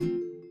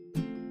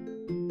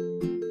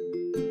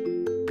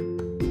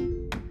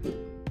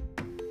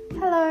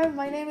Hello,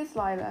 my name is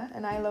Lila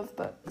and I love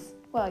books.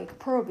 Well, you could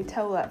probably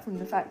tell that from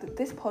the fact that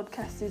this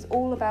podcast is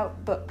all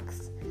about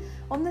books.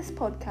 On this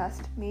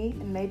podcast, me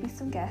and maybe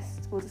some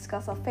guests will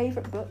discuss our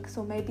favourite books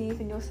or maybe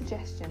even your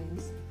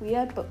suggestions. We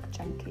are book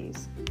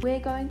junkies.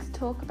 We're going to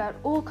talk about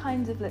all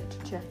kinds of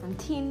literature, from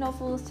teen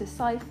novels to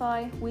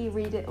sci-fi. We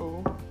read it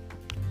all.